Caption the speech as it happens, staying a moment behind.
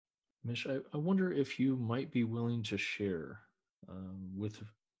Mish, I wonder if you might be willing to share with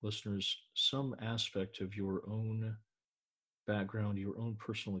listeners some aspect of your own background, your own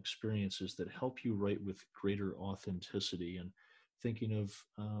personal experiences that help you write with greater authenticity. And thinking of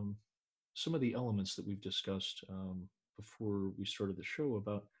some of the elements that we've discussed before we started the show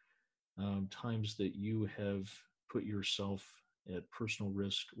about times that you have put yourself at personal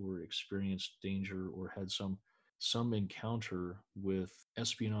risk or experienced danger or had some encounter with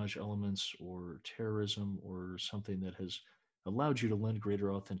espionage elements or terrorism or something that has allowed you to lend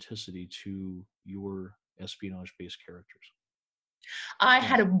greater authenticity to your espionage based characters. I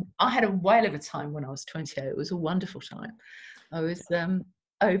had a whale of a time when I was 28. It was a wonderful time. I was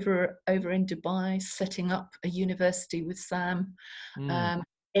over in Dubai setting up a university with Sam. Mm, Um,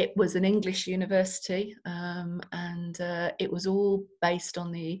 it was an English university, and it was all based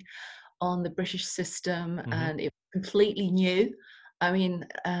on the British system, hmm. and it was completely new. I mean,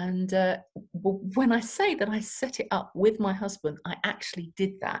 and when I say that I set it up with my husband, I actually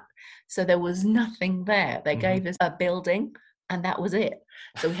did that. So there was nothing there. They Hmm. gave us a building, and that was it.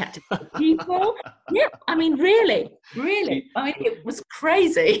 So we had to pay people. Yeah, I mean, really, really. See, I mean, it was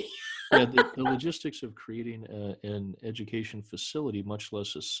crazy. yeah, the logistics of creating an education facility, much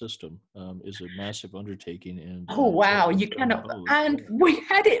less a system, is a massive undertaking, and Oh to wow, have you done cannot. both, And yeah. we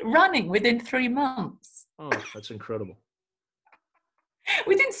had it running within 3 months. Oh, that's incredible.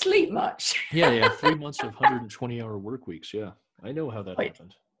 We didn't sleep much. Yeah, yeah, 3 months of 120-hour work weeks. Yeah, I know how that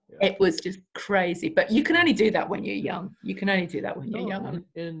happened. Yeah. It was just crazy. But you can only do that when you're young. You can only do that when you're No, young. I mean,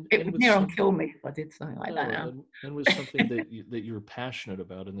 and it would with near on some kill me if I did something like that no, now. and with something that you're passionate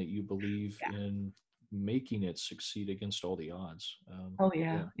about and that you believe Yeah. in making it succeed against all the odds. Oh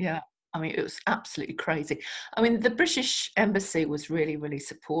yeah, Yeah. yeah. I mean, it was absolutely crazy. I mean, the British Embassy was really, really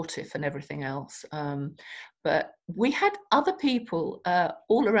supportive and everything else. But we had other people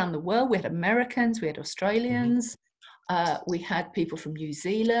all around the world. We had Americans, we had Hmm. Australians, we had people from New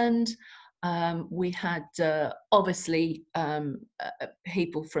Zealand. We had obviously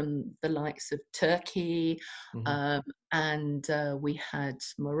people from the likes of Turkey, Hmm. um, and we had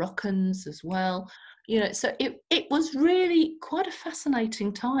Moroccans as well. You know, so it was really quite a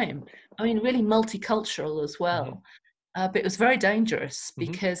fascinating time. I mean, really multicultural as Hmm. well, but it was very dangerous Hmm.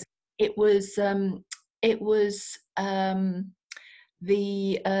 because it was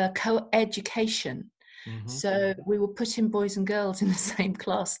the co-education. Hmm. So we were putting boys and girls in the same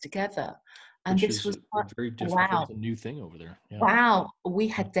class together. And Which this is was a very difficult wow. and new thing over there. Yeah. Wow. We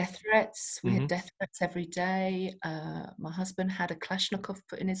Yeah. had death threats. We had Hmm. death threats every day. My husband had a Kalashnikov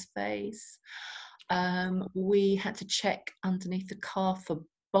put in his face. We had to check underneath the car for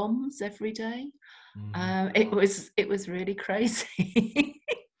bombs every day. Hmm. It was really crazy.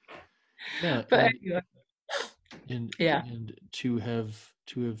 Yeah, But anyway, and yeah. and to have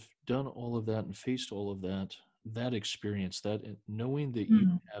done all of that and faced all of that, that experience, that knowing that you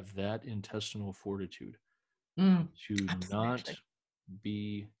Mm, have that intestinal fortitude to not absolutely.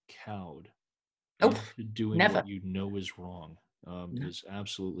 be cowed Oh, into doing never. what you know is wrong, No. is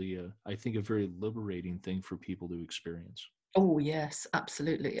absolutely, I think, a very liberating thing for people to experience. Oh, yes,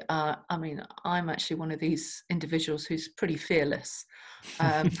 absolutely. I mean, I'm actually one of these individuals who's pretty fearless.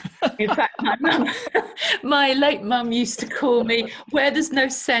 Um, in fact, my mum, my late mum used to call me, where there's no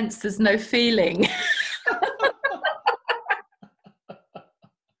sense, there's no feeling.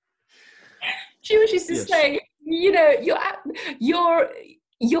 She always used to Yes. say, you know, you're,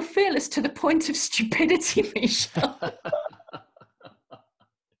 you're fearless to the point of stupidity, Michelle.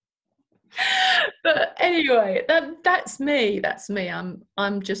 But anyway, that's me. That's me.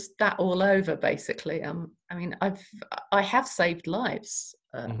 I'm just that all over basically. I mean, I have saved lives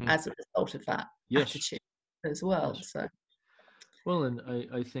Hmm. as a result of that Yes. attitude as well. Yes. So Well, and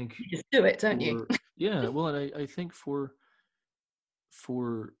I think you just do it, don't you? for, yeah, well, and I think for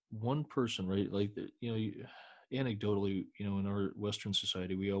one person, right? Like, anecdotally, in our Western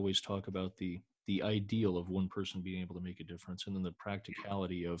society, we always talk about the ideal of one person being able to make a difference, and then the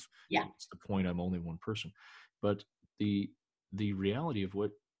practicality of Yeah. what's the point? I'm only one person. But the the reality of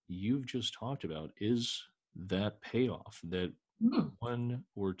what you've just talked about is that payoff, that Mm, one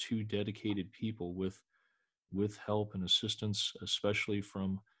or two dedicated people with help and assistance, especially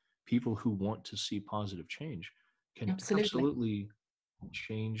from people who want to see positive change, can absolutely. absolutely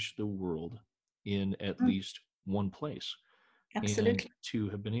change the world in at Mm, least one place. And absolutely. to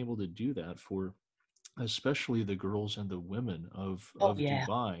have been able to do that for especially the girls and the women Oh of yeah.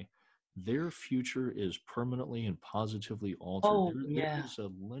 Dubai, their future is permanently and positively altered. Oh There yeah. is a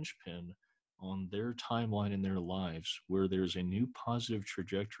linchpin on their timeline in their lives where there's a new positive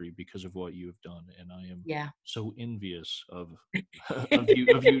trajectory because of what you have done. And I am Yeah. so envious of of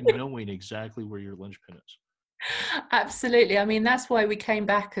you knowing exactly where your linchpin is. Absolutely. I mean, that's why we came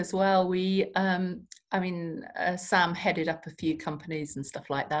back as well. Sam headed up a few companies and stuff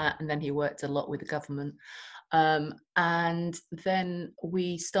like that, and then he worked a lot with the government. And then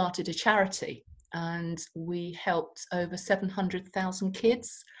we started a charity, and we helped over 700,000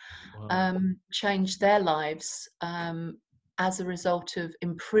 kids Wow. change their lives as a result of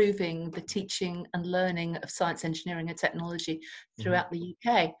improving the teaching and learning of science, engineering, and technology Hmm. throughout the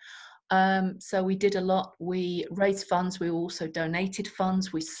UK. So we did a lot. We raised funds. We also donated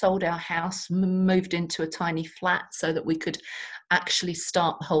funds. We sold our house, moved into a tiny flat so that we could actually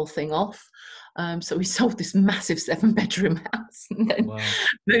start the whole thing off. So we sold this massive 7-bedroom house and then Wow.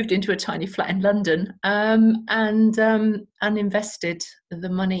 moved into a tiny flat in London, and invested the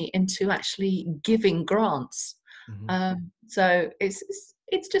money into actually giving grants. Hmm. So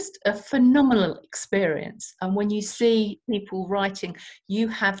it's just a phenomenal experience. And when you see people writing, "You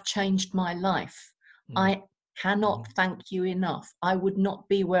have changed my life. I cannot Hmm. thank you enough. I would not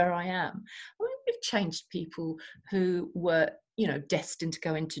be where I am." I mean, we've changed people who were, destined to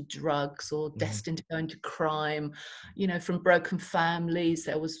go into drugs or Hmm. destined to go into crime, from broken families.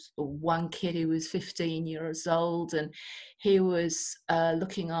 There was one kid who was 15 years old, and he was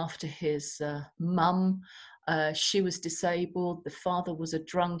looking after his mum. She was disabled. The father was a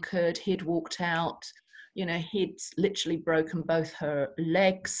drunkard. He'd walked out. He'd literally broken both her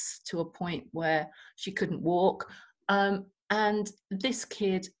legs to a point where she couldn't walk. And this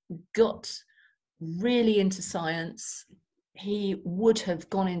kid got really into science. He would have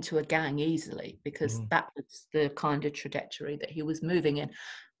gone into a gang easily because Hmm. that was the kind of trajectory that he was moving in.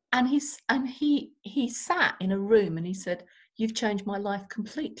 And he sat in a room and he said, "You've changed my life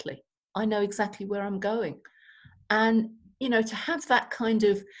completely. I know exactly where I'm going." And to have that kind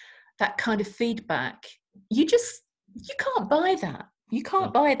of feedback, you can't buy that. You Yeah.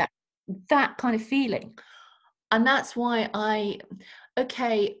 can't buy that kind of feeling. And that's why I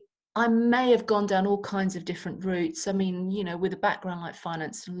may have gone down all kinds of different routes. I mean, with a background like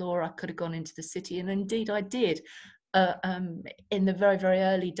finance and law, I could have gone into the city, and indeed I did, uh, um, in the very, very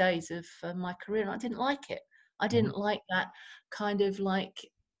early days of my career. And I didn't like it. I Hmm. didn't like that kind of like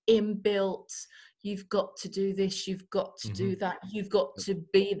inbuilt, "You've got to do this, you've got to Hmm. do that, you've got to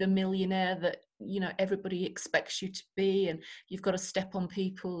be the millionaire that everybody expects you to be, and you've got to step on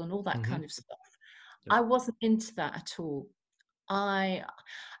people," and all that Hmm. kind of stuff. I wasn't into that at all. I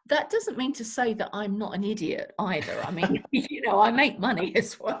That doesn't mean to say that I'm not an idiot either. I mean, I make money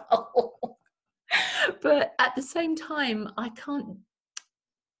as well. But at the same time, I can't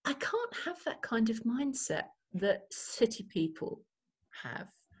have that kind of mindset that city people have.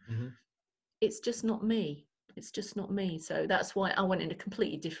 Hmm. It's just not me. It's just not me. So that's why I went in a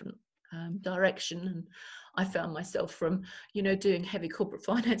completely different direction, and I found myself from doing heavy corporate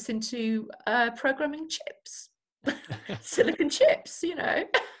finance into programming chips, silicon chips.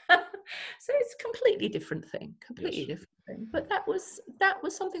 So it's a completely different thing, Yes. completely different thing. But that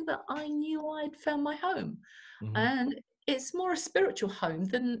was something that I knew I'd found my home, Hmm. and it's more a spiritual home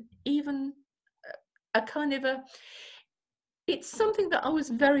than even a kind of a. It's something that I was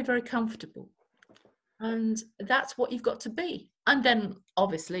very, very comfortable, and that's what you've got to be. And then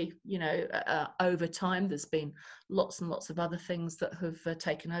obviously over time there's been lots and lots of other things that have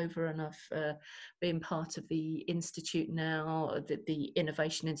taken over, and I've been part of the institute now, the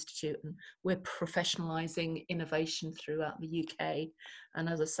Innovation Institute, and we're professionalizing innovation throughout the UK. And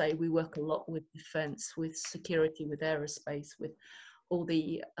as I say, we work a lot with defense, with security, with aerospace, with all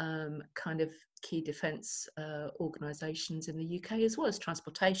the kind of key defence organisations in the UK, as well as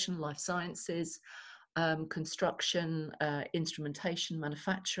transportation, life sciences, construction, instrumentation,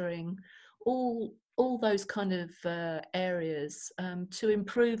 manufacturing, all those kind of areas, to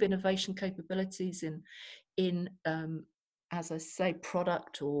improve innovation capabilities in as I say,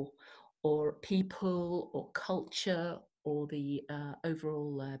 product or people or culture or the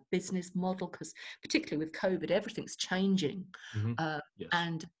overall business model, because particularly with COVID, everything's changing, Hmm. uh, Yes.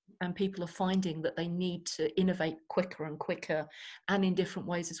 and people are finding that they need to innovate quicker and quicker and in different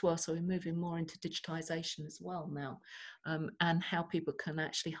ways as well. So we're moving more into digitization as well now, and how people can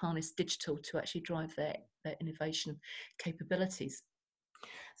actually harness digital to actually drive their innovation capabilities.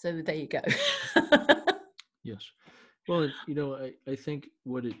 So there you go. Yes. Well, I think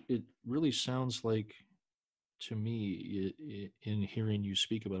what it really sounds like to me in hearing you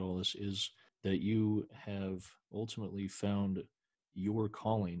speak about all this is that you have ultimately found your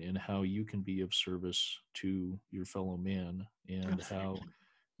calling and how you can be of service to your fellow man, and how Absolutely.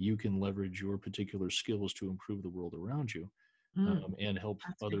 you can leverage your particular skills to improve the world around you, Mm, and help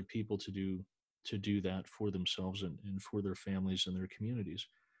other absolutely. people to do that for themselves and for their families and their communities.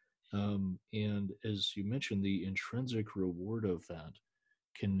 And as you mentioned, the intrinsic reward of that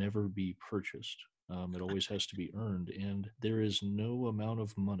can never be purchased. It always has to be earned, and there is no amount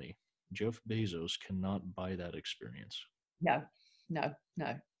of money. Jeff Bezos cannot buy that experience. No, no,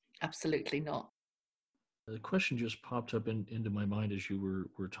 no, absolutely not. The question just popped up into my mind as you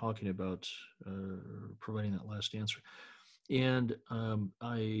were talking about providing that last answer, and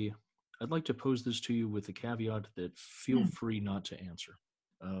I'd like to pose this to you with the caveat that feel Mm, free not to answer,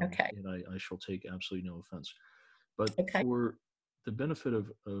 okay, and I shall take absolutely no offense. But okay. for the benefit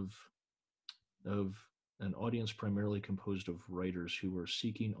of an audience primarily composed of writers who are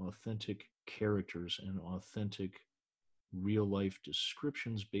seeking authentic characters and authentic real life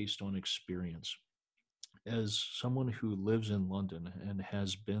descriptions based on experience, as someone who lives in London and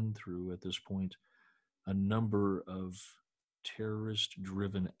has been through at this point a number of terrorist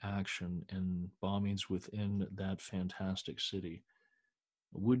driven action and bombings within that fantastic city,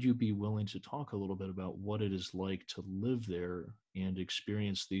 would you be willing to talk a little bit about what it is like to live there and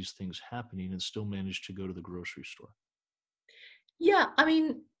experience these things happening and still manage to go to the grocery store? Yeah, I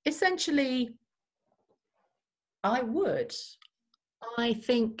mean, essentially, I would. I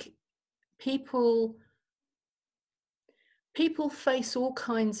think people people face all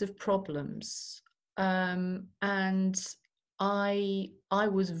kinds of problems, and I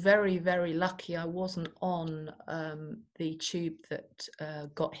was very, very lucky. I wasn't on the tube that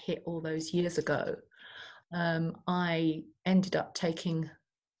got hit all those years ago. I ended up taking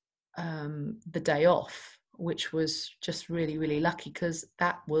the day off, which was just really, really lucky because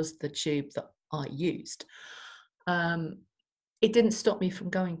that was the tube that I used. Um, it didn't stop me from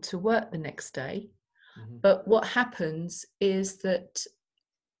going to work the next day. Hmm. But what happens is that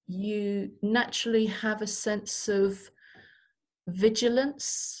you naturally have a sense of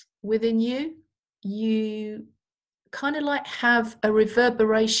vigilance within you. You kind of like have a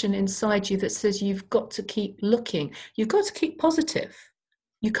reverberation inside you that says you've got to keep looking. You've got to keep positive.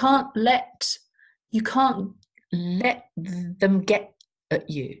 You can't let you can't let them get at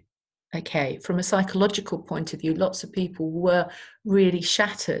you. Okay, from a psychological point of view, lots of people were really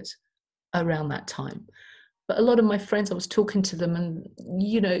shattered around that time. But a lot of my friends, I was talking to them, and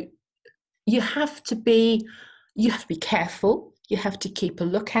you have to be you have to be careful. You have to keep a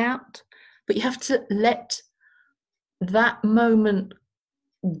lookout, but you have to let that moment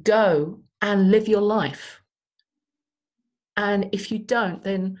go and live your life. And if you don't,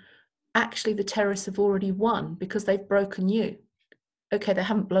 then actually the terrorists have already won because they've broken you. Okay, they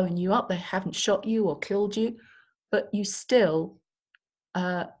haven't blown you up, they haven't shot you or killed you, but you still,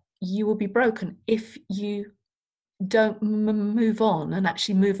 uh, you will be broken if you don't move on and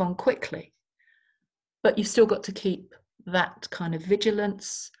actually move on quickly. But you've still got to keep that kind of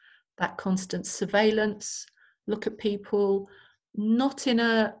vigilance, that constant surveillance, look at people, not in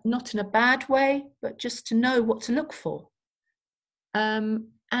a bad way, but just to know what to look for, and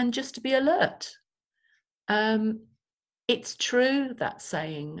just to be alert. Um, it's true that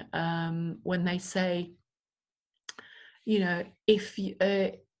saying, when they say, if you,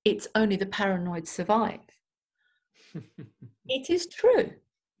 it's only the paranoid survive. It is true.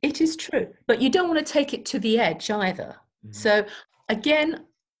 It is true. But you don't want to take it to the edge either. Hmm. So, again,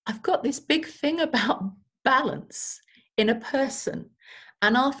 I've got this big thing about balance in a person.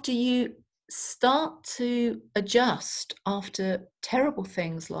 And after you start to adjust after terrible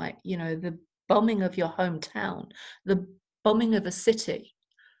things like, the bombing of your hometown, the bombing of a city,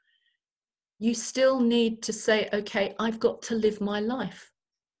 you still need to say, okay, I've got to live my life.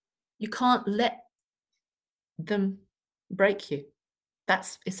 You can't let them break you.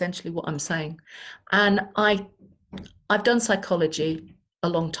 That's essentially what I'm saying. And I've done psychology a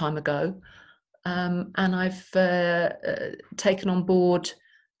long time ago, and I've taken on board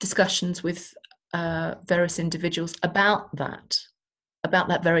discussions with various individuals about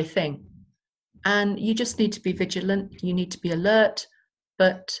that very thing. And you just need to be vigilant. You need to be alert,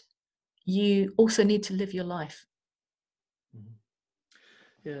 but you also need to live your life. Hmm.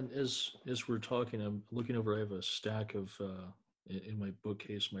 Yeah, and as we're talking, I'm looking over. I have a stack of in my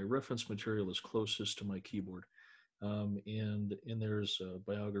bookcase. My reference material is closest to my keyboard, and there's a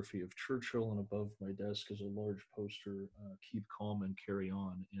biography of Churchill, and above my desk is a large poster, "Keep calm and carry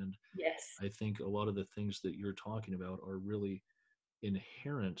on." And Yes. I think a lot of the things that you're talking about are really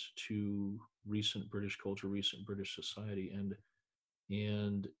inherent to recent British culture, recent British society,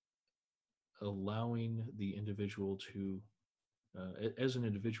 and allowing the individual to as an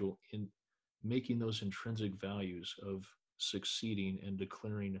individual in making those intrinsic values of succeeding and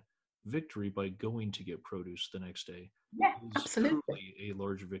declaring victory by going to get produce the next day Yeah, is absolutely. truly a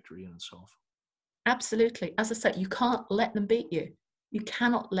large victory in itself. Absolutely. As I said, you can't let them beat you. You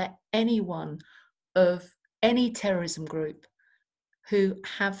cannot let anyone of any terrorism group who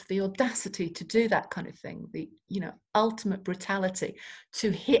have the audacity to do that kind of thing, the ultimate brutality,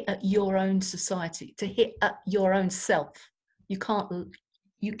 to hit at your own society, to hit at your own self. You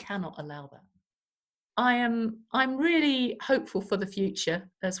cannot allow that. I'm really hopeful for the future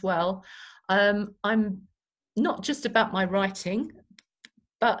as well. I'm not just about my writing,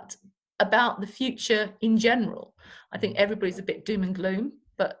 but about the future in general. I think everybody's a bit doom and gloom,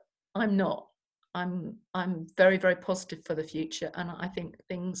 but I'm not. I'm very, very positive for the future, and I think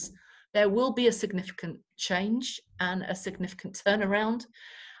there will be a significant change and a significant turnaround,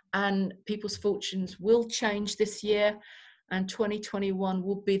 and people's fortunes will change this year, and 2021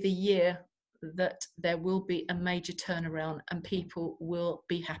 will be the year that there will be a major turnaround and people will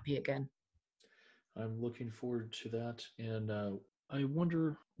be happy again. I'm looking forward to that. And I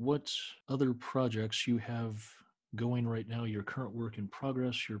wonder what other projects you have going right now, your current work in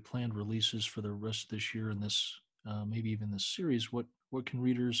progress, your planned releases for the rest of this year and this, maybe even this series. What can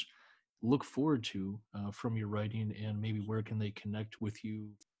readers look forward to from your writing, and maybe where can they connect with you?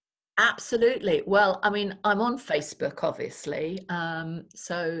 Absolutely. Well, I mean, I'm on Facebook, obviously,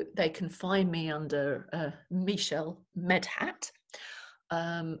 so they can find me under Michelle Medhat.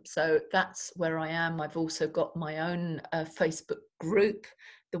 So that's where I am. I've also got my own Facebook group,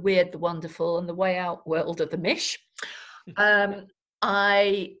 The Weird, the Wonderful, and the Way Out World of the Mish.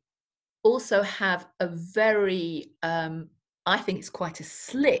 I also have a very, I think it's quite a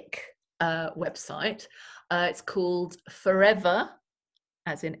slick website. It's called Forever,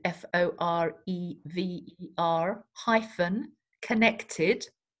 as in FOREVER hyphen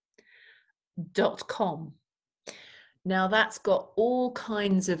connected.com. Now that's got all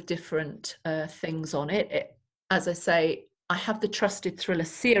kinds of different things on it. As I say, I have the Trusted Thriller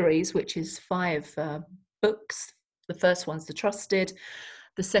series, which is 5 books. The first one's The Trusted,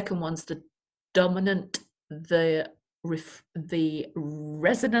 the second one's The Dominant, the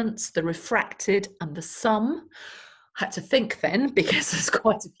Resonance, The Refracted, and The Sum. I had to think then because there's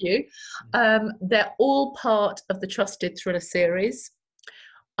quite a few. They're all part of the Trusted Thriller series.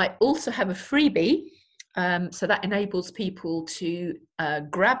 I also have a freebie, so that enables people to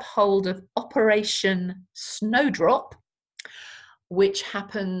grab hold of Operation Snowdrop, which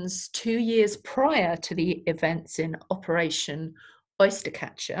happens 2 years prior to the events in Operation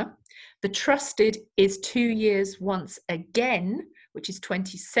Oystercatcher. The Trusted is 2 years once again, which is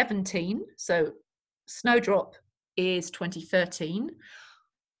 2017. So Snowdrop is 2013.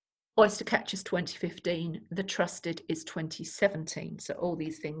 Oystercatcher is 2015. The Trusted is 2017. So all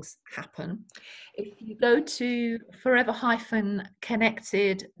these things happen. If you go to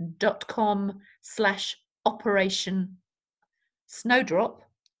forever-connected.com/Operation Snowdrop,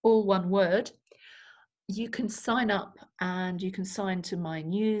 all one word, you can sign up and you can sign to my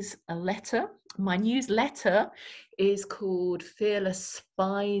newsletter. My newsletter is called Fearless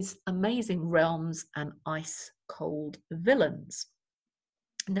Spies, Amazing Realms, and Ice Cold Villains.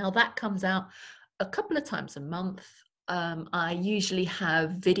 Now that comes out a couple of times a month. I usually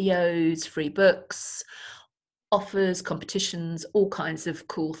have videos, free books, offers, competitions, all kinds of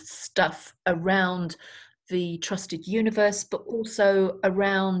cool stuff around the Trusted universe, but also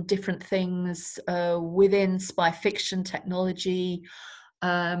around different things within spy fiction, technology,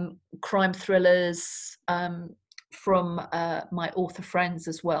 crime thrillers, from my author friends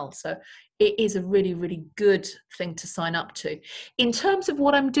as well. So it is a really, really good thing to sign up to. In terms of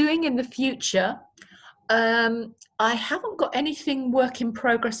what I'm doing in the future, I haven't got anything work in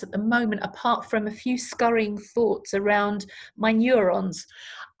progress at the moment, apart from a few scurrying thoughts around my neurons,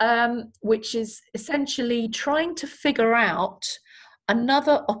 which is essentially trying to figure out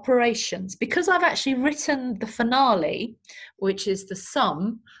another operations, because I've actually written the finale, which is the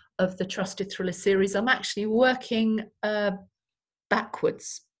sum of the Trusted Thriller series. I'm actually working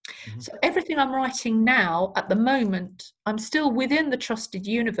backwards. So everything I'm writing now at the moment, I'm still within the Trusted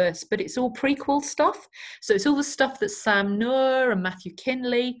universe, but it's all prequel stuff. So it's all the stuff that Sam Noor and Matthew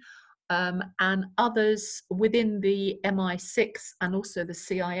Kinley and others within the MI6 and also the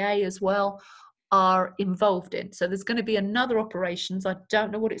CIA as well are involved in. So there's going to be another operations. I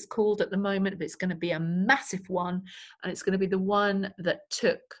don't know what it's called at the moment, but it's going to be a massive one, and it's going to be the one that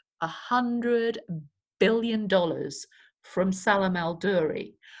took $100 billion from Salam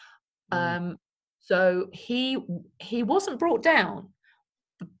al-Duri. So he wasn't brought down,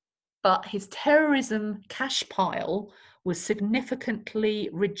 but his terrorism cash pile was significantly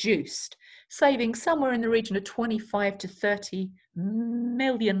reduced, saving somewhere in the region of 25 to 30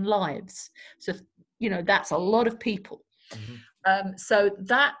 million lives. So, that's a lot of people. Mm-hmm. So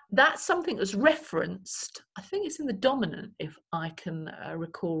that's something that's referenced. I think it's in the Dominant, if I can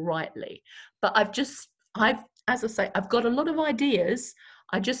recall rightly. But as I say, I've got a lot of ideas.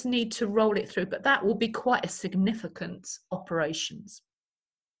 I just need to roll it through. But that will be quite a significant operations.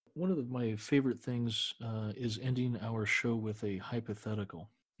 One of my favorite things is ending our show with a hypothetical.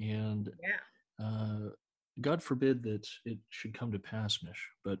 And Yeah. God forbid that it should come to pass, Mish,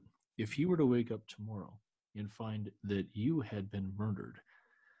 but if you were to wake up tomorrow and find that you had been murdered,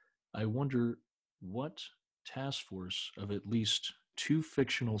 I wonder what task force of at least 2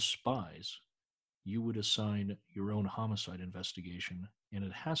 fictional spies you would assign your own homicide investigation, and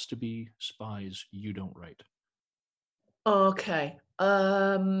it has to be spies you don't write. Okay.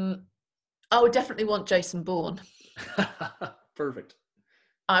 I would definitely want Jason Bourne. Perfect.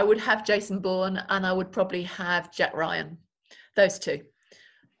 I would have Jason Bourne, and I would probably have Jack Ryan. Those two.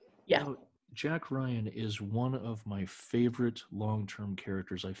 Yeah. Now, Jack Ryan is one of my favorite long-term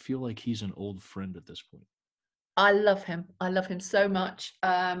characters. I feel like he's an old friend at this point. I love him. I love him so much.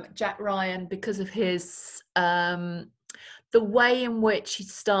 Jack Ryan, because of his the way in which he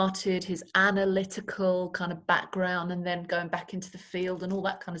started, his analytical kind of background, and then going back into the field and all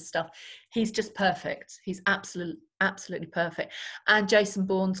that kind of stuff. He's just perfect. He's absolutely perfect. And Jason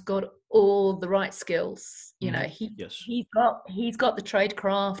Bourne's got all the right skills. Yes. He's got the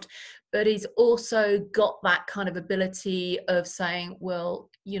tradecraft, but he's also got that kind of ability of saying, well,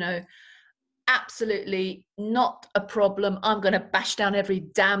 absolutely not a problem. I'm going to bash down every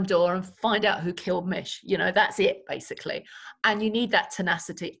damn door and find out who killed Mish. That's it, basically. And you need that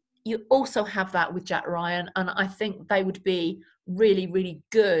tenacity. You also have that with Jack Ryan. And I think they would be really, really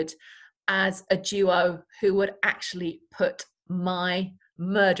good as a duo who would actually put my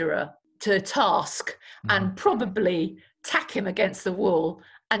murderer to task and probably tack him against the wall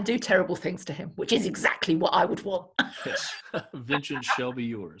and do terrible things to him, which is exactly what I would want. Yes. Vengeance shall be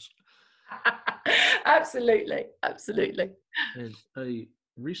yours. Absolutely. And I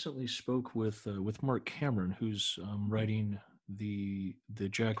recently spoke with Mark Cameron, who's writing the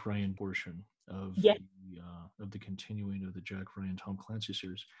Jack Ryan portion of the continuing of the Jack Ryan Tom Clancy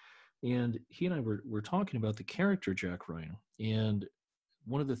series, and he and I were talking about the character Jack Ryan. And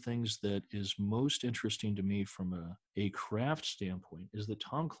one of the things that is most interesting to me from a craft standpoint is that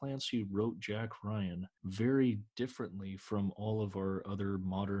Tom Clancy wrote Jack Ryan very differently from all of our other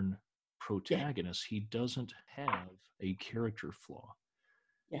modern protagonists. He doesn't have a character flaw.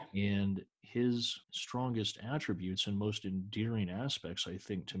 Yeah. And his strongest attributes and most endearing aspects, I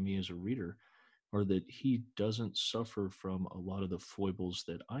think, to me as a reader, are that he doesn't suffer from a lot of the foibles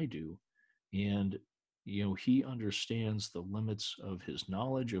that I do. And, he understands the limits of his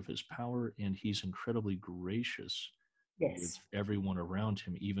knowledge, of his power, and he's incredibly gracious with everyone around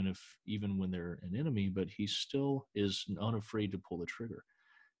him, even when they're an enemy, but he still is unafraid to pull the trigger.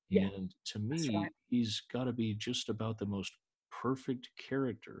 And to me, he's got to be just about the most perfect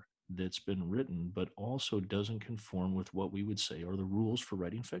character that's been written, but also doesn't conform with what we would say are the rules for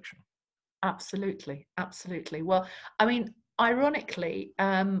writing fiction. Absolutely. Well, I mean, ironically,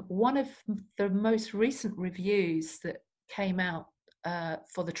 one of the most recent reviews that came out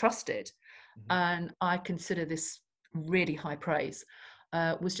for The Trusted, and I consider this really high praise,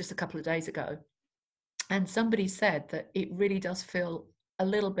 was just a couple of days ago. And somebody said that it really does feel a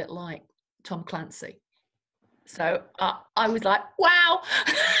little bit like Tom Clancy. So I was like, wow.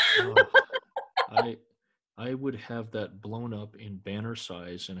 I would have that blown up in banner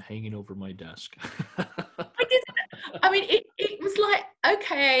size and hanging over my desk. I mean, it was like,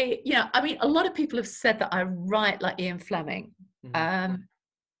 okay, I mean, a lot of people have said that I write like Ian Fleming. Tom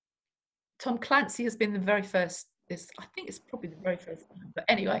Clancy has been the very first, I think it's probably the very first time, but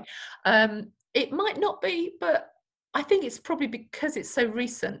anyway, it might not be, but I think it's probably because it's so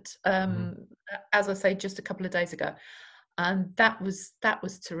recent. As I say, just a couple of days ago, and that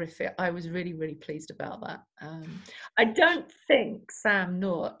was terrific. I was really, really pleased about that. I don't think Sam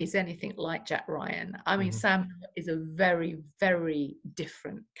Neill is anything like Jack Ryan. I mean, Sam Neill is a very, very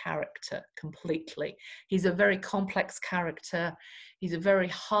different character completely. He's a very complex character. He's a very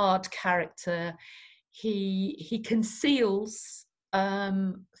hard character. He conceals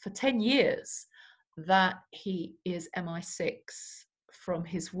for 10 years that he is MI6 from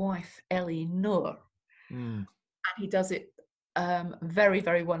his wife Ellie Noor. And he does it very,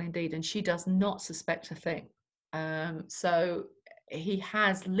 very well indeed, and she does not suspect a thing. So he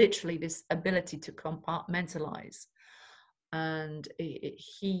has literally this ability to compartmentalize, and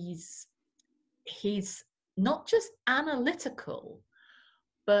he's not just analytical,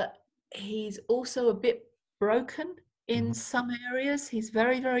 but he's also a bit broken in Hmm. some areas. He's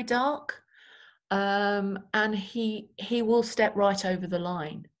very, very dark, and he will step right over the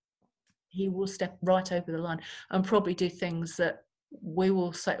line. He will step right over the line and probably do things that we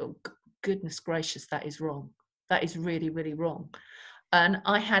will say, "Oh, goodness gracious, that is wrong. That is really, really wrong." And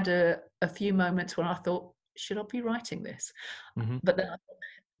I had a few moments when I thought, should I be writing this? Hmm. But then I thought,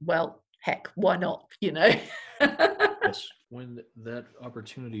 well, heck, why not? You know. Yes, when that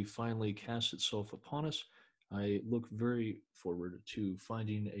opportunity finally casts itself upon us, I look very forward to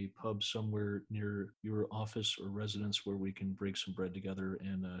finding a pub somewhere near your office or residence where we can break some bread together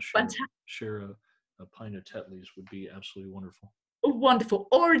and Fantastic. share a pint of Tetley's would be absolutely wonderful. Wonderful.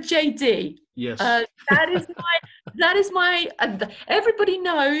 Or a JD. Yes. That is my everybody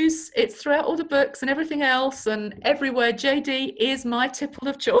knows it's throughout all the books and everything else and everywhere. JD is my tipple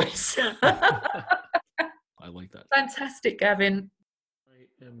of choice. I like that. Fantastic, Gavin.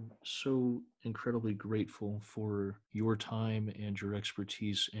 I am so incredibly grateful for your time and your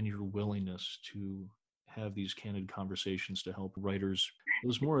expertise and your willingness to have these candid conversations to help writers,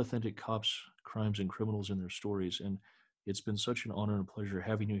 those more authentic cops, crimes, and criminals in their stories. And it's been such an honor and pleasure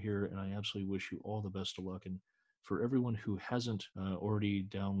having you here. And I absolutely wish you all the best of luck. And for everyone who hasn't already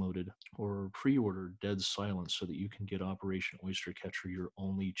downloaded or pre ordered Dead Silence so that you can get Operation Oyster Catcher, you're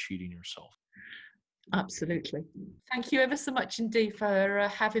only cheating yourself. Absolutely. Thank you ever so much indeed for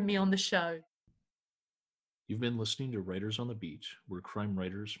having me on the show. You've been listening to Writers on the Beat, where crime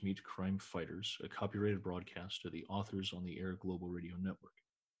writers meet crime fighters, a copyrighted broadcast of the Authors on the Air Global Radio Network.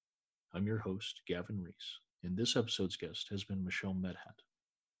 I'm your host, Gavin Reese, and this episode's guest has been Michelle Medhat.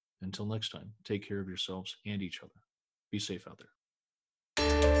 Until next time, take care of yourselves and each other. Be safe out there.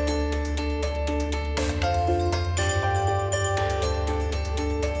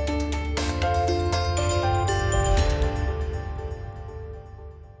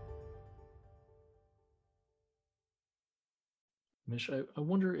 Mish, I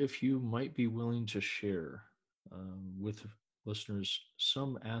wonder if you might be willing to share with listeners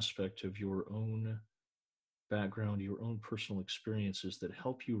some aspect of your own background, your own personal experiences that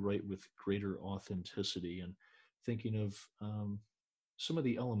help you write with greater authenticity. And thinking of some of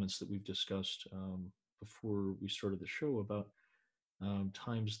the elements that we've discussed before we started the show about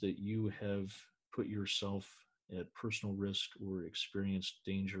times that you have put yourself at personal risk or experienced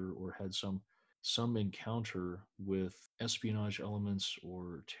danger or had some encounter with espionage elements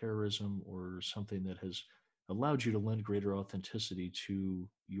or terrorism or something that has allowed you to lend greater authenticity to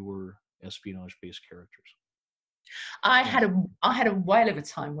your espionage based characters. I had a whale of a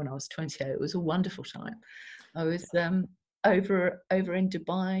time when I was 28. It was a wonderful time. I was over in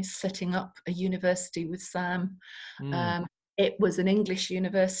Dubai setting up a university with Sam. It was an English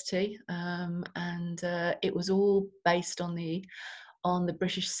university, and it was all based on the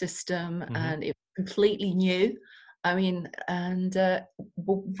British system, and it was completely new. I mean, and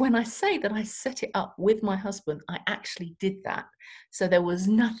when I say that I set it up with my husband, I actually did that. So there was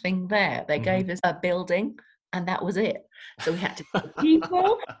nothing there. They gave us a building, and that was it. So we had to pay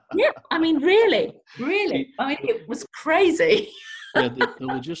people. Yeah, I mean, really. I mean, it was crazy. Yeah, the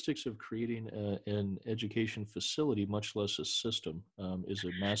logistics of creating an education facility, much less a system, is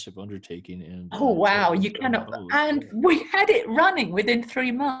a massive undertaking. And oh wow, you cannot. And we had it running within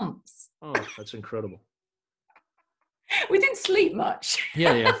 3 months. Oh, that's incredible. We didn't sleep much.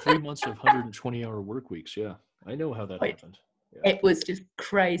 Yeah, 3 months of 120-hour work weeks. Yeah, I know how that happened. Yeah. It was just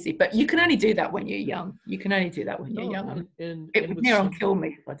crazy, but you can only do that when you're young. You can only do that when you're young. It would near on kill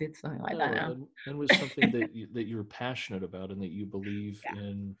me if I did something like that now. And with something that you're passionate about and that you believe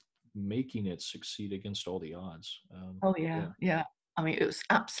in making it succeed against all the odds. Oh yeah. I mean, it was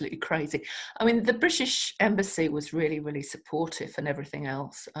absolutely crazy. I mean, the British Embassy was really, really supportive and everything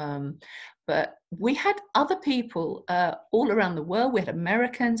else. But we had other people all around the world. We had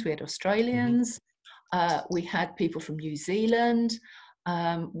Americans, we had Australians. We had people from New Zealand.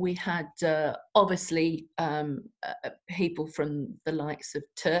 We had obviously people from the likes of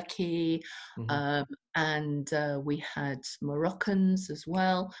Turkey, and we had Moroccans as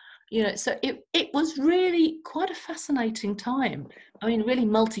well. You know, so it was really quite a fascinating time. I mean, really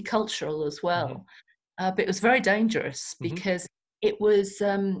multicultural as well. But it was very dangerous because it was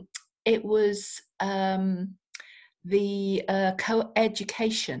the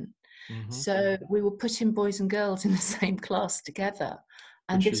co-education. So we were putting boys and girls in the same class together.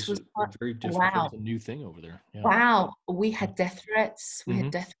 And which this was a very difficult and new thing over there. Yeah. Wow. We had death threats. We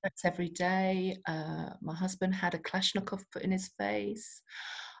had death threats every day. My husband had a Kalashnikov put in his face.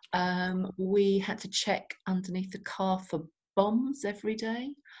 We had to check underneath the car for bombs every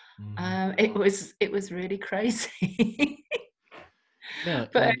day. Mhm. It was really crazy. Yeah,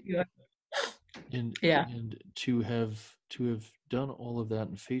 But anyway, and yeah. and to have done all of that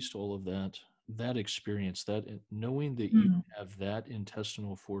and faced all of that, that experience, that knowing that you Mm, have that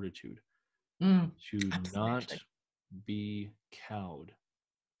intestinal fortitude mm, to not absolutely. be cowed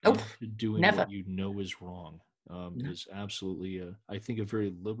Oh, into doing never. what you know is wrong, No. is absolutely, I think, a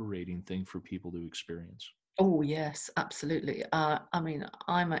very liberating thing for people to experience. Oh, yes, absolutely. I mean,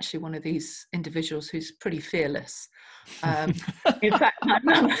 I'm actually one of these individuals who's pretty fearless. Um, in fact, my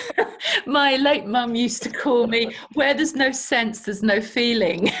mum, my late mum used to call me, where there's no sense, there's no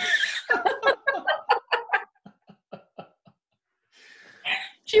feeling.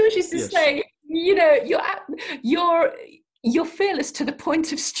 She always used to Yes. say, you're you're fearless to the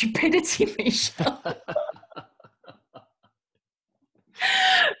point of stupidity, Michelle.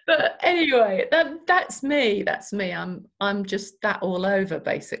 But anyway, that's me. That's me. I'm just that all over,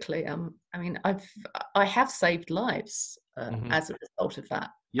 basically. I mean, I have saved lives Hmm. as a result of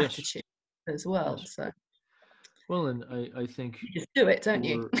that Yes. attitude as well. Yes. So Well, and I think you just do it, don't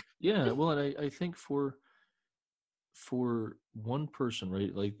you? for, yeah, well, and I think for one person,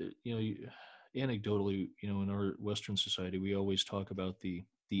 right? Like, anecdotally, in our Western society, we always talk about the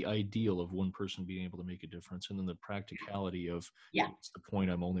ideal of one person being able to make a difference, and then the practicality of Yeah. what's the point?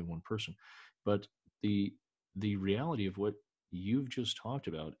 I'm only one person. But the the reality of what you've just talked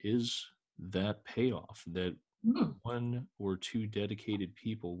about is that payoff, that Mm, one or two dedicated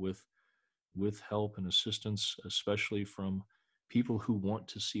people with help and assistance, especially from people who want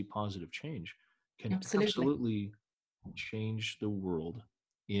to see positive change, can absolutely. absolutely change the world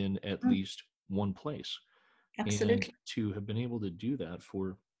in at Mm, least one place. And absolutely. to have been able to do that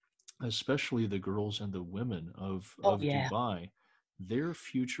for especially the girls and the women Oh of yeah. Dubai, their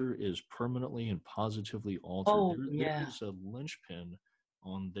future is permanently and positively altered. Oh There yeah. is a linchpin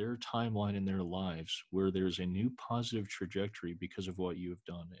on their timeline in their lives where there's a new positive trajectory because of what you have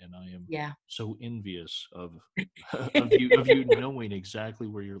done. And I am Yeah. so envious of of you knowing exactly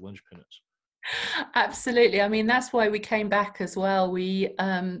where your linchpin is. Absolutely. I mean, that's why we came back as well.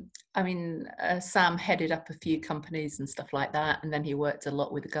 I mean, Sam headed up a few companies and stuff like that, and then he worked a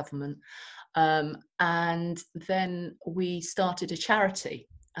lot with the government. And then we started a charity,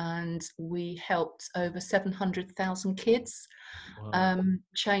 and we helped over 700,000 kids Wow.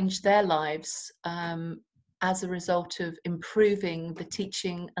 change their lives as a result of improving the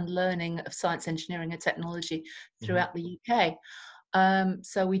teaching and learning of science, engineering, and technology Hmm. throughout the UK.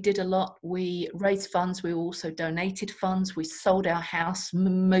 So we did a lot. We raised funds. We also donated funds. We sold our house,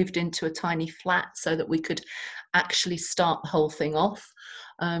 moved into a tiny flat so that we could actually start the whole thing off.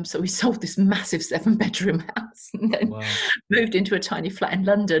 So we sold this massive 7-bedroom house and then Wow. moved into a tiny flat in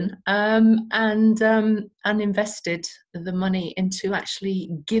London and invested the money into actually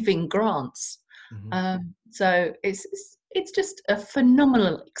giving grants. Hmm. So it's just a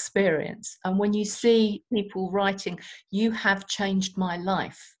phenomenal experience. And when you see people writing, "You have changed my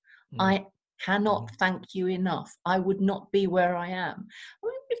life," I cannot Hmm. thank you enough. I would not be where I am. I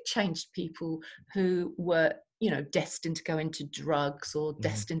mean, we've changed people who were, destined to go into drugs or Hmm.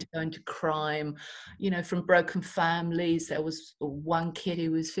 destined to go into crime, from broken families. There was one kid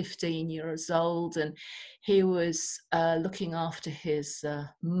who was 15 years old, and he was looking after his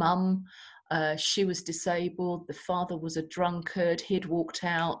mum. She was disabled. The father was a drunkard. He'd walked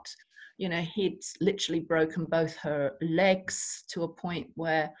out. He'd literally broken both her legs to a point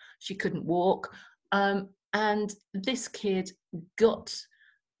where she couldn't walk. And this kid got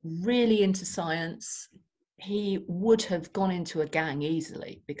really into science. He would have gone into a gang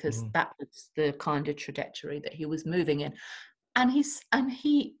easily because Hmm. that was the kind of trajectory that he was moving in. And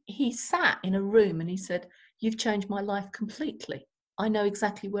he sat in a room and he said, "You've changed my life completely. I know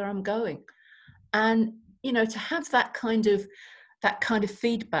exactly where I'm going." And to have that kind of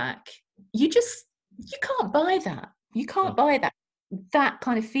feedback, you can't buy that. You can't No. buy that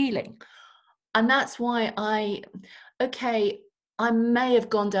kind of feeling. And that's why I may have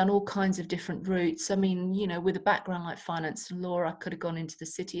gone down all kinds of different routes. I mean, with a background like finance and law, I could have gone into the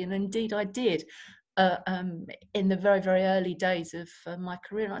city, and indeed I did uh, um, in the very, very early days of my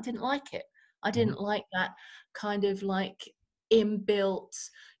career, and I didn't like it. I Hmm. didn't like that kind of like inbuilt,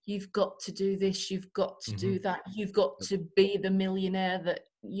 you've got to do this, you've got to Hmm. do that, you've got Yep. to be the millionaire that,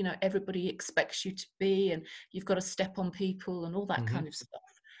 everybody expects you to be, and you've got to step on people and all that Hmm. kind of stuff.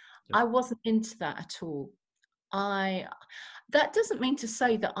 Yep. I wasn't into that at all. I That doesn't mean to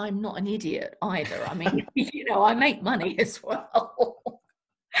say that I'm not an idiot either. I mean, I make money as well.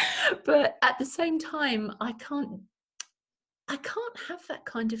 But at the same time, I can't have that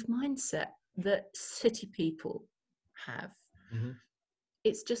kind of mindset that city people have. Hmm.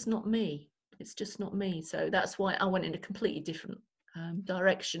 it's just not me. It's just not me. So that's why I went in a completely different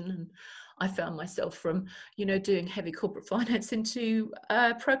direction, and I found myself from, you know, doing heavy corporate finance into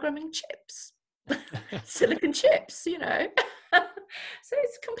programming chips, silicon chips, you know. So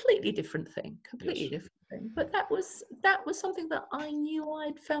it's a completely different thing, completely Yes. different thing. But that was something that I knew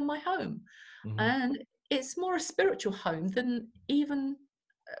I'd found my home, Hmm. and it's more a spiritual home than even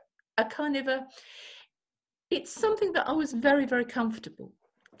a kind of a. It's something that I was very, very comfortable,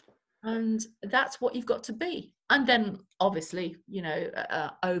 and that's what you've got to be. And then obviously, you know,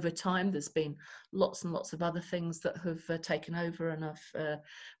 over time there's been lots and lots of other things that have taken over, and I've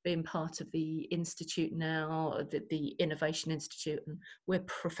been part of the institute now, the Innovation Institute, and we're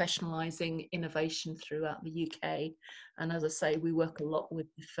professionalizing innovation throughout the UK. And as I say, we work a lot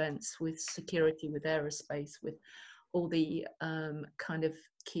with defense, with security, with aerospace, with all the kind of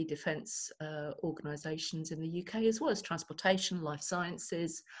key defence organisations in the UK, as well as transportation, life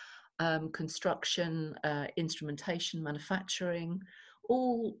sciences, construction, instrumentation, manufacturing,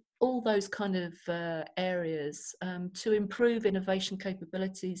 all those kind of areas to improve innovation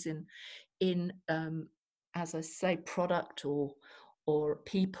capabilities in as I say, product or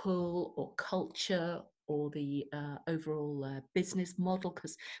people or culture or the overall business model,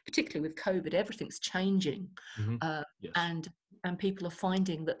 because particularly with COVID, everything's changing, Hmm. uh, Yes. and people are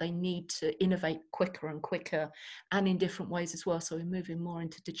finding that they need to innovate quicker and quicker, and in different ways as well. So we're moving more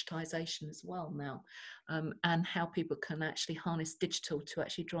into digitization as well now, and how people can actually harness digital to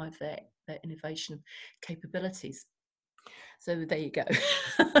actually drive their innovation capabilities. So there you go.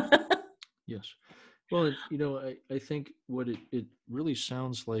 Yes. Well, you know, I think what it really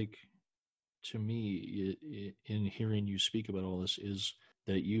sounds like to me in hearing you speak about all this is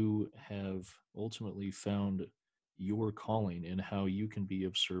that you have ultimately found your calling and how you can be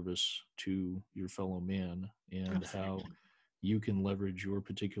of service to your fellow man, and how Absolutely. you can leverage your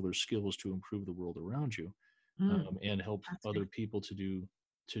particular skills to improve the world around you, and help other Absolutely. people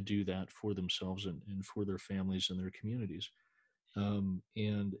to do that for themselves and for their families and their communities.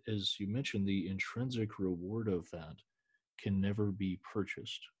 And as you mentioned, the intrinsic reward of that can never be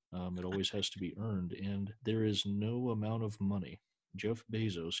purchased. It always has to be earned, and there is no amount of money. Jeff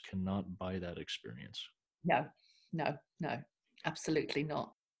Bezos cannot buy that experience. No, no, no, absolutely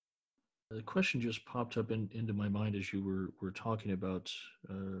not. The question just popped up into my mind as you were talking about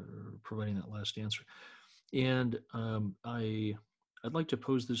providing that last answer, and I'd like to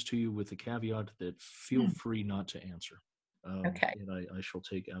pose this to you with the caveat that feel Mm, free not to answer, okay, and I shall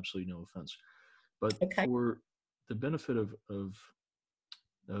take absolutely no offense. But okay. for the benefit of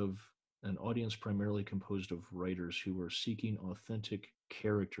an audience primarily composed of writers who are seeking authentic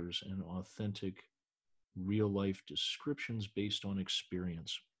characters and authentic real life descriptions based on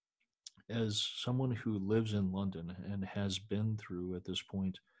experience. As someone who lives in London and has been through at this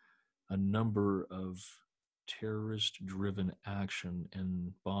point a number of terrorist driven action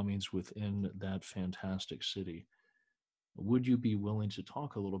and bombings within that fantastic city, would you be willing to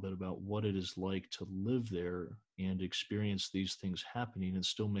talk a little bit about what it is like to live there and experience these things happening and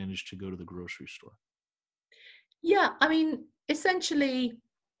still manage to go to the grocery store? Yeah, I mean, essentially,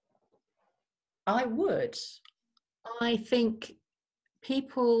 I would. I think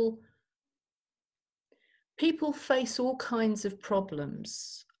people people face all kinds of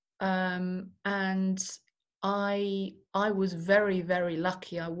problems, and I was very, very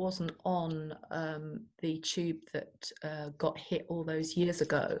lucky. I wasn't on the tube that got hit all those years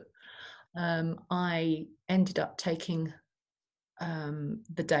ago. I ended up taking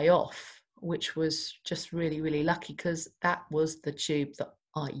the day off, which was just really, really lucky because that was the tube that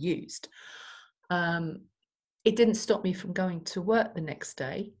I used. Um, it didn't stop me from going to work the next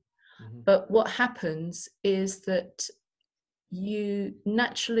day. Hmm. But what happens is that you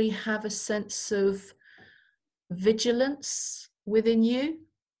naturally have a sense of vigilance within you.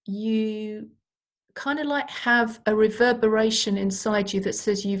 You kind of like have a reverberation inside you that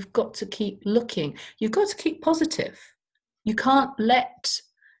says you've got to keep looking. You've got to keep positive. You can't let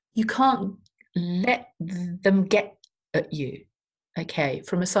you can't let them get at you. Okay,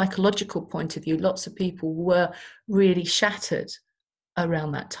 from a psychological point of view, lots of people were really shattered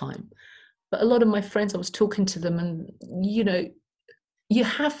around that time. But a lot of my friends, I was talking to them, and you know, you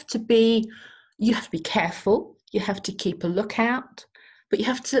have to be you have to be careful. You have to keep a lookout, but you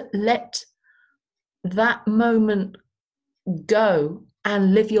have to let that moment go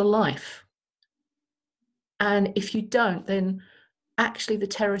and live your life. And if you don't, then actually the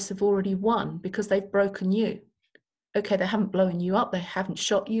terrorists have already won because they've broken you. Okay, they haven't blown you up, they haven't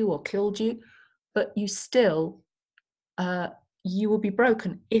shot you or killed you, but you still, uh, you will be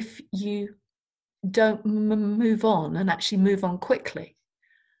broken if you don't move on and actually move on quickly.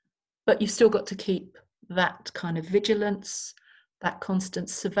 but you've still got to keep that kind of vigilance, that constant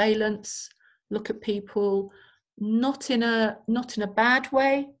surveillance, look at people, not in a bad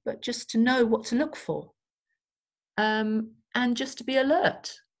way, but just to know what to look for, and just to be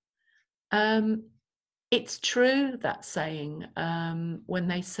alert. It's true, that saying, when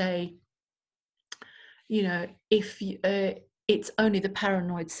they say, you know, if you, it's only the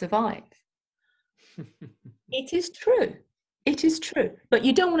paranoid survive. It is true. It is true. But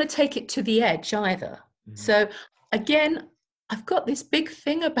you don't want to take it to the edge either. Mm-hmm. So again, I've got this big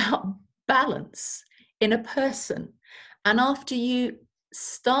thing about balance in a person. And after you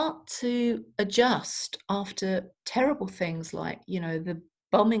start to adjust after terrible things like, you know, the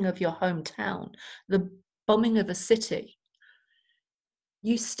bombing of your hometown, the bombing of a city,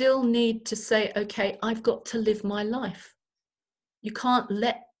 you still need to say, okay, I've got to live my life. You can't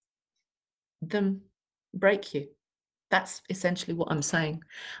let them break you. That's essentially what I'm saying.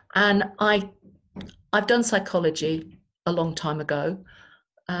 And I've done psychology a long time ago,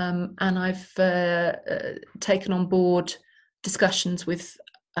 and I've taken on board discussions with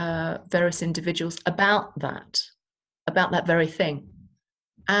various individuals about that very thing.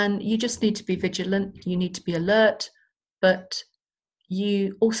 And you just need to be vigilant, you need to be alert, but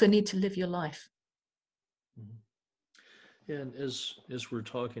you also need to live your life. Yeah, and as we're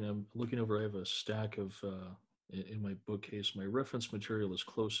talking, I'm looking over, I have a stack of, in my bookcase, my reference material is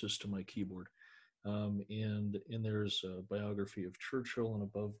closest to my keyboard. And there's a biography of Churchill, and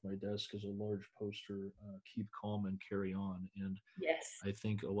above my desk is a large poster, Keep Calm and Carry On. And yes, I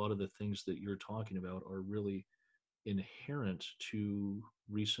think a lot of the things that you're talking about are really inherent to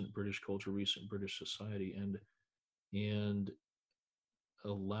recent British culture, recent British society, and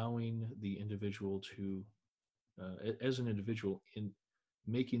allowing the individual to, as an individual, in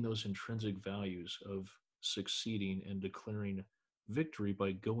making those intrinsic values of succeeding and declaring victory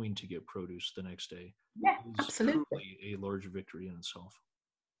by going to get produce the next day. Yeah, is absolutely. Truly a large victory in itself.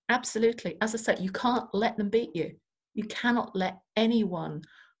 Absolutely. As I said, you can't let them beat you. You cannot let anyone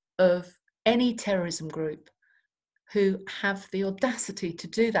of any terrorism group who have the audacity to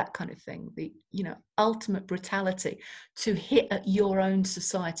do that kind of thing, the, you know, ultimate brutality, to hit at your own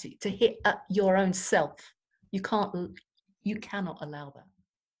society, to hit at your own self. You cannot allow that.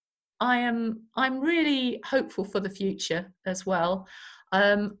 I'm really hopeful for the future as well.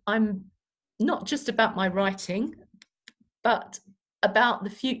 I'm not just about my writing, but about the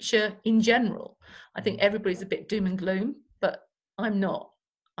future in general. I think everybody's a bit doom and gloom, but I'm not.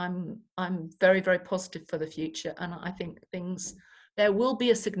 I'm very, very positive for the future, and I think there will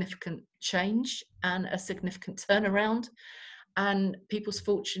be a significant change and a significant turnaround, and people's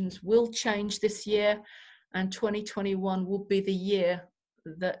fortunes will change this year, and 2021 will be the year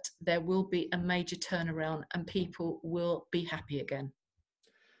that there will be a major turnaround and people will be happy again.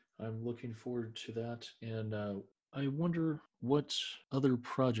 I'm looking forward to that, and I wonder what other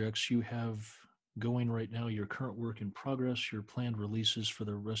projects you have going right now, your current work in progress, your planned releases for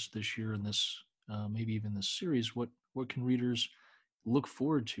the rest of this year and this, maybe even this series. What can readers look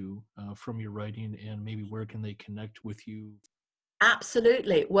forward to from your writing, and maybe where can they connect with you?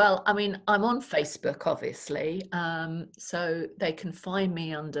 Absolutely. Well, I mean, I'm on Facebook, obviously, so they can find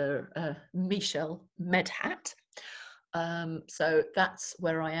me under Michelle Medhat. So that's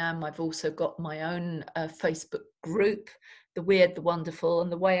where I am. I've also got my own Facebook group, The Weird, the Wonderful,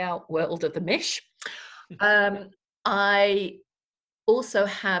 and the Way Out World of the Mish. I also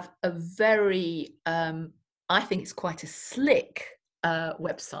have a very, I think it's quite a slick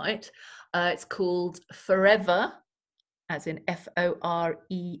website. It's called Forever, as in FOREVER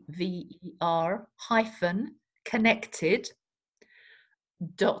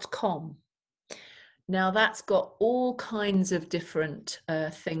 -connected.com. Now that's got all kinds of different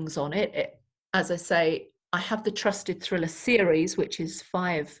things on it. As I say, I have the Trusted Thriller series, which is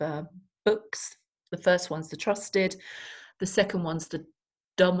 5 books. The first one's The Trusted, the second one's The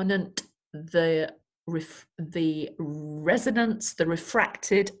Dominant, the Resonance, The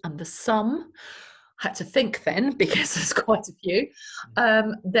Refracted, and The Sum. I had to think then, because there's quite a few.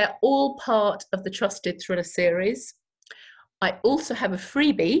 They're all part of the Trusted Thriller series. I also have a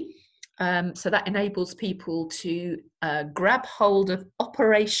freebie, so that enables people to grab hold of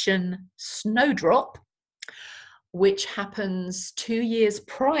Operation Snowdrop, which happens 2 years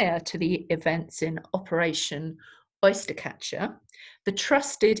prior to the events in Operation Oystercatcher. The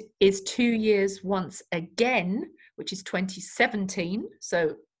Trusted is 2 years once again, which is 2017.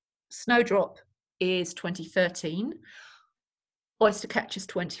 So Snowdrop is 2013. Oystercatcher is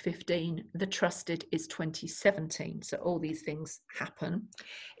 2015. The Trusted is 2017. So all these things happen.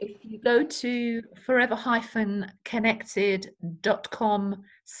 If you go to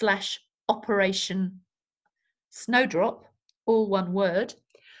forever-connected.com/Operation Snowdrop, all one word,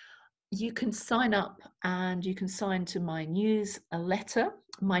 you can sign up and you can sign to my newsletter.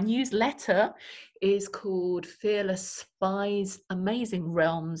 My newsletter is called Fearless Spies, Amazing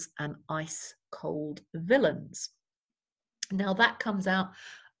Realms and Ice Cold Villains. Now that comes out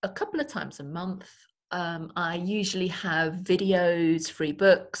a couple of times a month. I usually have videos, free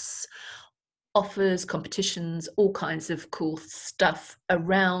books, offers, competitions, all kinds of cool stuff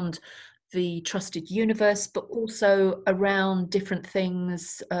around the Trusted universe, but also around different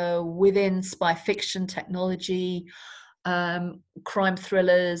things within spy fiction, technology, crime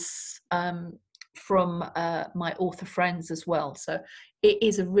thrillers, from my author friends as well. So it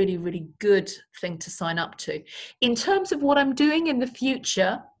is a really, really good thing to sign up to. In terms of what I'm doing in the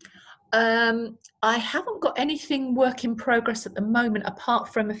future, I haven't got anything work in progress at the moment,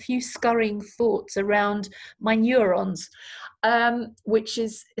 apart from a few scurrying thoughts around my neurons, which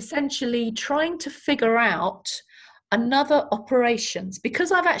is essentially trying to figure out another operations,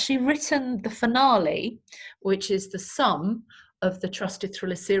 because I've actually written the finale, which is the sum of the Trusted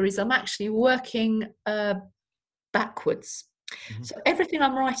Thriller series. I'm actually working backwards. Mm-hmm. So everything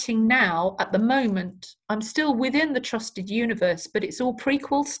I'm writing now at the moment, I'm still within the Trusted universe, but it's all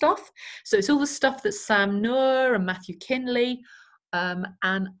prequel stuff. So it's all the stuff that Sam Noor and Matthew Kinley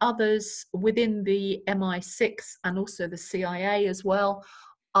and others within the MI6 and also the CIA as well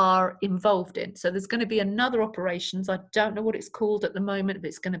are involved in. So there's going to be another operations. I don't know what it's called at the moment, but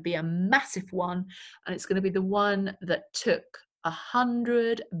it's going to be a massive one, and it's going to be the one that took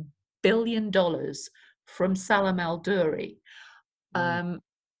 $100 billion from Salam al-Duri.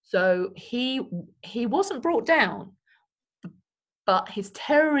 So he wasn't brought down, but his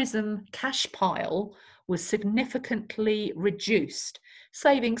terrorism cash pile was significantly reduced,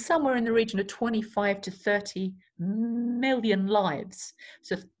 saving somewhere in the region of 25 to 30 million lives.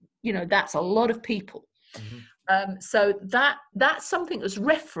 So, you know, that's a lot of people. Mm-hmm. So that's something that's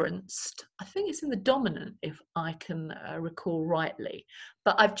referenced. I think it's in The Dominant, if I can recall rightly.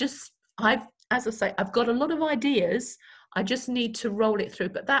 But as I say, I've got a lot of ideas. I just need to roll it through,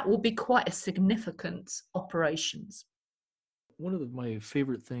 but that will be quite a significant operations. One of my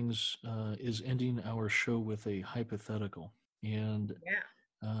favorite things is ending our show with a hypothetical. And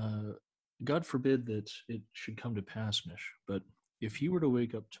God forbid that it should come to pass, Mish, but if you were to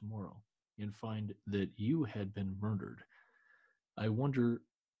wake up tomorrow and find that you had been murdered, I wonder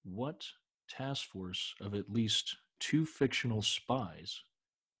what task force of at least 2 fictional spies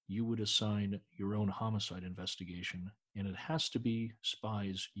you would assign your own homicide investigation, and it has to be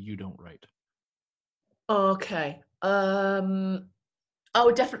spies you don't write. Okay. I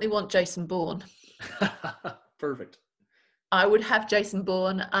would definitely want Jason Bourne. Perfect. I would have Jason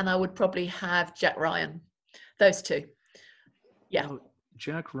Bourne, and I would probably have Jack Ryan. Those two. Yeah. You know,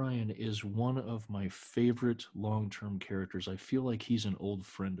 Jack Ryan is one of my favorite long-term characters. I feel like he's an old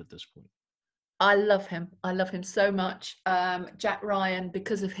friend at this point. I love him. I love him so much. Jack Ryan,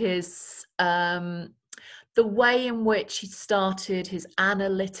 because of his the way in which he started, his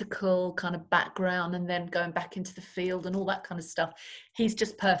analytical kind of background, and then going back into the field and all that kind of stuff. He's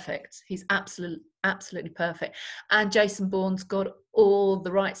just perfect. He's absolutely perfect. And Jason Bourne's got all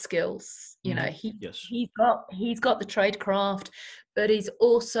the right skills. You know, he's got the tradecraft, but he's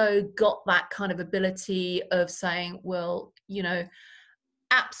also got that kind of ability of saying, well, you know,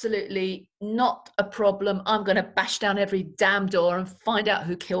 absolutely not a problem. I'm going to bash down every damn door and find out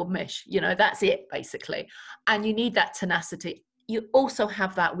who killed Mish. You know, that's it, basically. And you need that tenacity. You also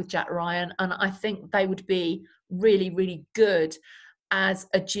have that with Jack Ryan. And I think they would be really, really good as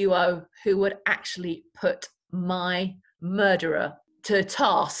a duo who would actually put my murderer to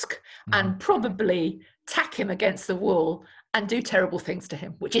task and probably tack him against the wall and do terrible things to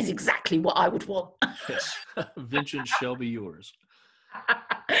him, which is exactly what I would want. Yes, vengeance shall be yours.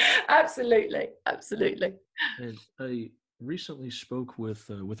 Absolutely. And I recently spoke with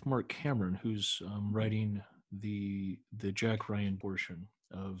Mark Cameron, who's writing the Jack Ryan portion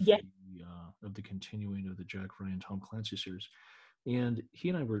of the continuing of the Jack Ryan Tom Clancy series, and he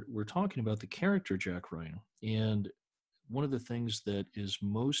and I were talking about the character Jack Ryan. And one of the things that is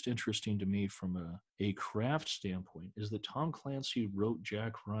most interesting to me from a craft standpoint is that Tom Clancy wrote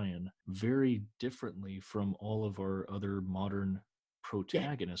Jack Ryan very differently from all of our other modern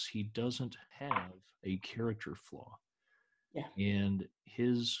protagonists. He doesn't have a character flaw. And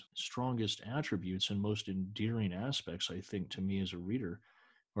his strongest attributes and most endearing aspects, I think, to me as a reader,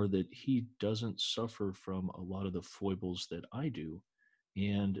 are that he doesn't suffer from a lot of the foibles that I do.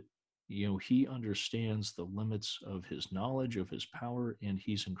 And, he understands the limits of his knowledge, of his power, and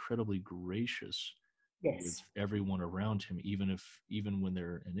he's incredibly gracious with Yes. everyone around him, even when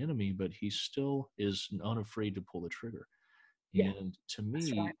they're an enemy, but he still is unafraid to pull the trigger. Yeah, And to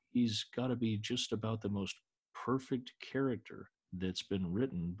that's right. me, he's got to be just about the most perfect character that's been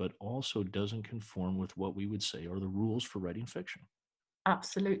written, but also doesn't conform with what we would say are the rules for writing fiction.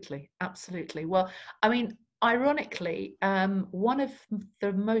 Absolutely, absolutely. Well, I mean, ironically, one of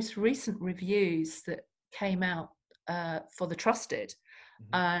the most recent reviews that came out for The Trusted, Mhm.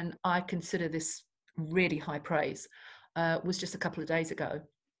 and I consider this really high praise, was just a couple of days ago.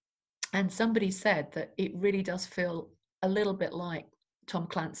 And somebody said that it really does feel a little bit like Tom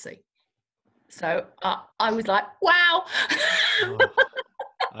Clancy. So I was like, wow. Oh,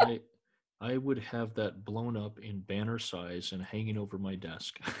 I I would have that blown up in banner size and hanging over my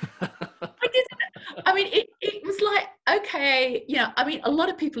desk. I did. I mean, it was like, okay, I mean, a lot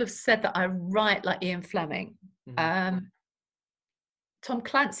of people have said that I write like Ian Fleming. Mhm. Um, Tom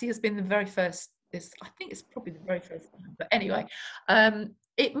Clancy has been the very first. I think it's probably the very first time. But anyway,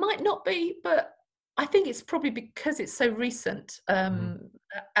 it might not be, but I think it's probably because it's so recent. Mhm.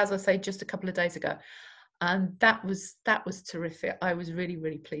 As I say, just a couple of days ago, and that was terrific. I was really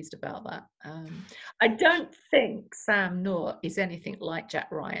really pleased about that. I don't think Sam Neill is anything like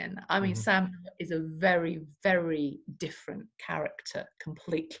Jack Ryan. I mean, Mhm. Sam Neill is a very very different character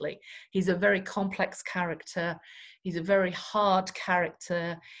completely. He's a very complex character. He's a very hard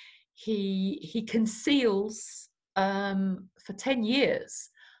character. He conceals for 10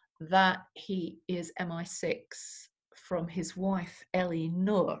 years that he is MI6 from his wife Ellie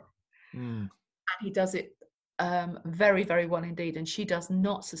Noor, Mm. and he does it very, very well indeed. And she does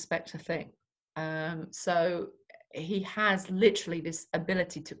not suspect a thing. So he has literally this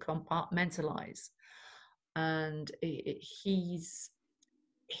ability to compartmentalize, and he's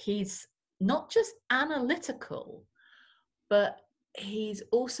not just analytical, but he's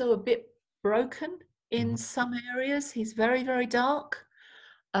also a bit broken in Mhm. some areas. He's very, very dark,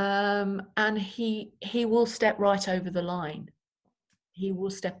 and he will step right over the line. He will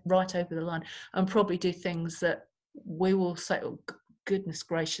step right over the line and probably do things that we will say, "Oh, goodness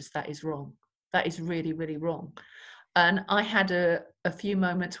gracious, that is wrong. That is really, really wrong." And I had a few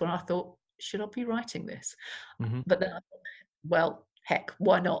moments when I thought, "Should I be writing this?" Mhm. But then I thought, well, heck,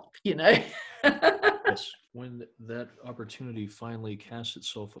 why not? Yes, when that opportunity finally casts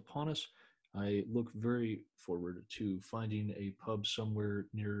itself upon us, I look very forward to finding a pub somewhere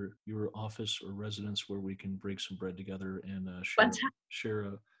near your office or residence where we can break some bread together and Fantastic.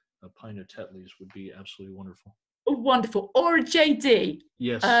 share a pint of Tetley's would be absolutely wonderful. Wonderful. Or a JD.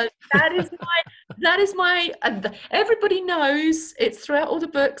 Yes. Uh, that is my, everybody knows it's throughout all the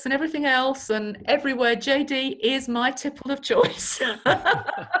books and everything else and everywhere. JD is my tipple of choice.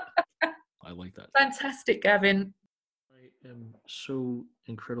 I like that. Fantastic, Gavin. I am so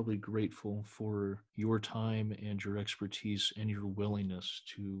incredibly grateful for your time and your expertise and your willingness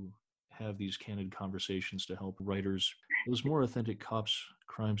to have these candid conversations to help writers, those more authentic cops,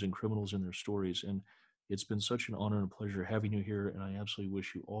 crimes, and criminals in their stories. And it's been such an honor and pleasure having you here. And I absolutely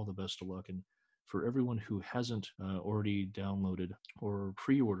wish you all the best of luck. And for everyone who hasn't already downloaded or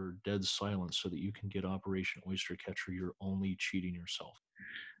pre ordered Dead Silence so that you can get Operation Oystercatcher, you're only cheating yourself.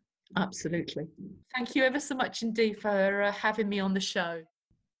 Absolutely. Thank you ever so much indeed for having me on the show.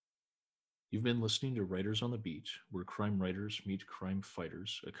 You've been listening to Writers on the Beat, where crime writers meet crime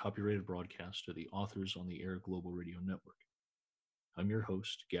fighters, a copyrighted broadcast of the Authors on the Air Global Radio Network. I'm your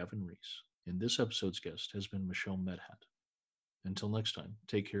host, Gavin Reese, and this episode's guest has been Michelle Medhat. Until next time,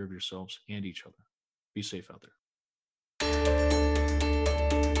 take care of yourselves and each other. Be safe out there.